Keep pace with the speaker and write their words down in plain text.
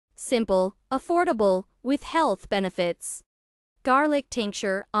simple, affordable, with health benefits. Garlic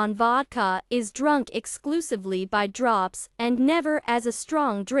tincture on vodka is drunk exclusively by drops and never as a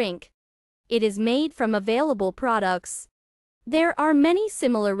strong drink. It is made from available products. There are many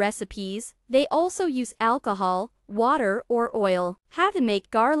similar recipes. They also use alcohol, water, or oil. How to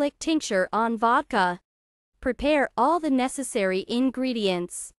make garlic tincture on vodka. Prepare all the necessary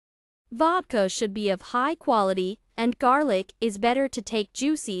ingredients. Vodka should be of high quality, and garlic is better to take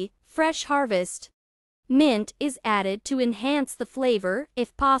juicy, fresh harvest. Mint is added to enhance the flavor,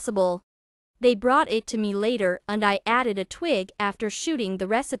 if possible. They brought it to me later and I added a twig after shooting the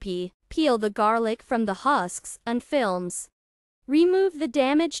recipe. Peel the garlic from the husks and films. Remove the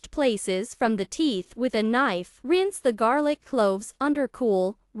damaged places from the teeth with a knife. Rinse the garlic cloves under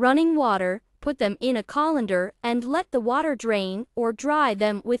cool, running water, put them in a colander and let the water drain or dry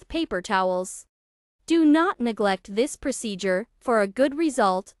them with paper towels. Do not neglect this procedure. For a good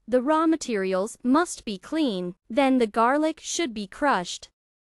result, the raw materials must be clean. Then the garlic should be crushed.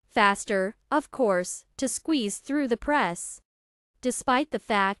 Faster, of course, to squeeze through the press. Despite the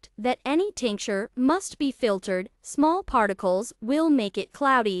fact that any tincture must be filtered, small particles will make it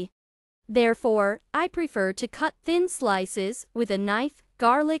cloudy. Therefore, I prefer to cut thin slices with a knife.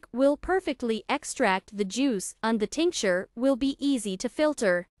 Garlic will perfectly extract the juice and the tincture will be easy to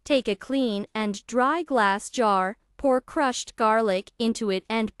filter. Take a clean and dry glass jar, pour crushed garlic into it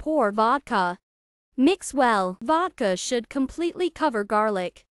and pour vodka. Mix well. Vodka should completely cover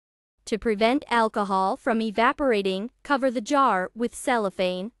garlic. To prevent alcohol from evaporating, cover the jar with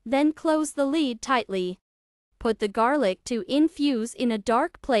cellophane, then close the lid tightly. Put the garlic to infuse in a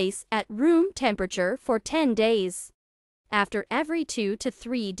dark place at room temperature for 10 days. After every 2 to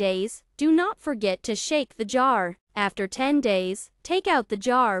 3 days, do not forget to shake the jar. After 10 days, take out the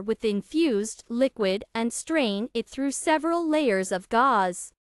jar with the infused liquid and strain it through several layers of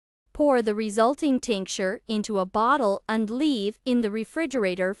gauze. Pour the resulting tincture into a bottle and leave in the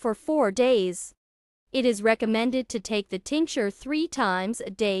refrigerator for 4 days. It is recommended to take the tincture 3 times a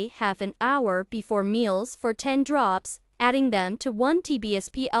day, half an hour before meals for 10 drops, adding them to 1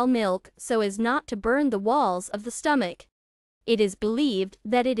 tsp milk so as not to burn the walls of the stomach. It is believed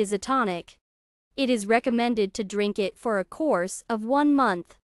that it is a tonic. It is recommended to drink it for a course of 1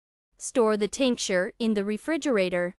 month. Store the tincture in the refrigerator.